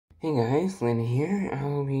Hey guys, Lynn here. I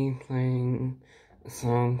will be playing a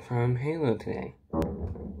song from Halo today.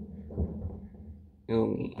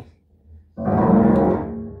 It'll be...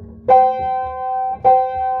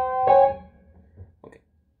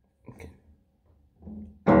 Okay.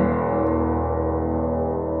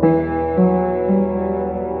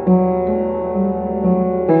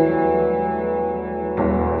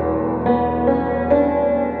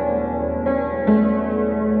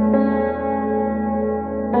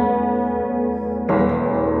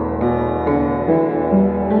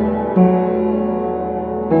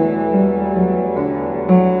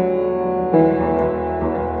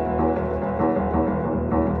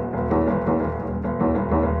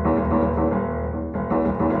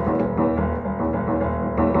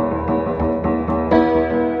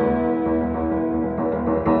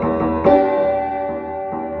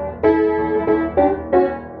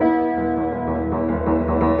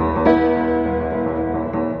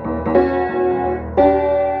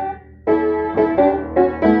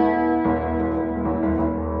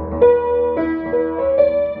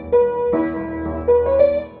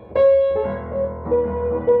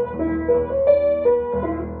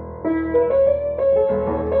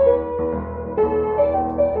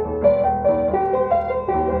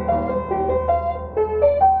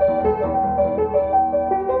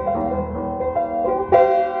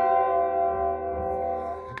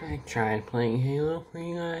 I tried playing Halo for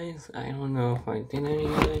you guys. I don't know if I did any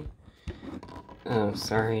good.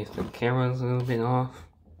 Sorry if the camera's a little bit off.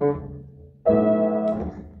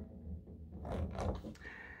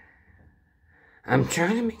 I'm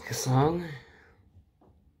trying to make a song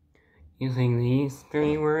using these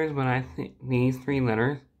three words, but I think these three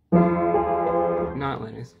letters. Not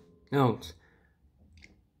letters. Notes.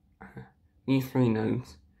 These three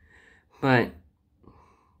notes. But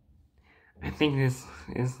I think this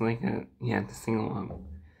is like to sing along.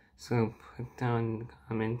 So put down in the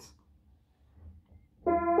comments.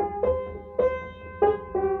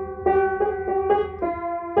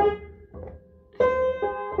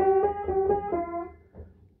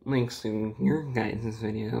 Links to your guys'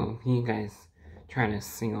 video if you guys trying to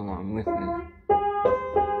sing along with me.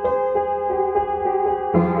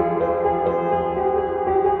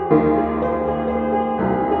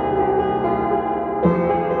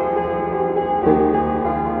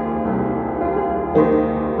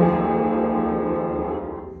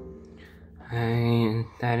 And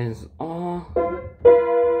that is all.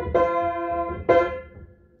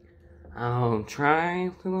 I'll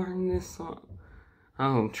try to learn this song.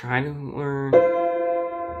 I'll try to learn.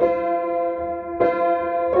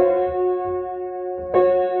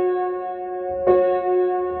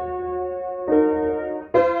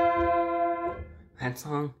 That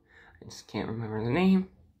song. I just can't remember the name.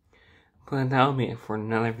 But that'll be it for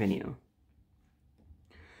another video.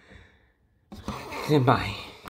 Goodbye.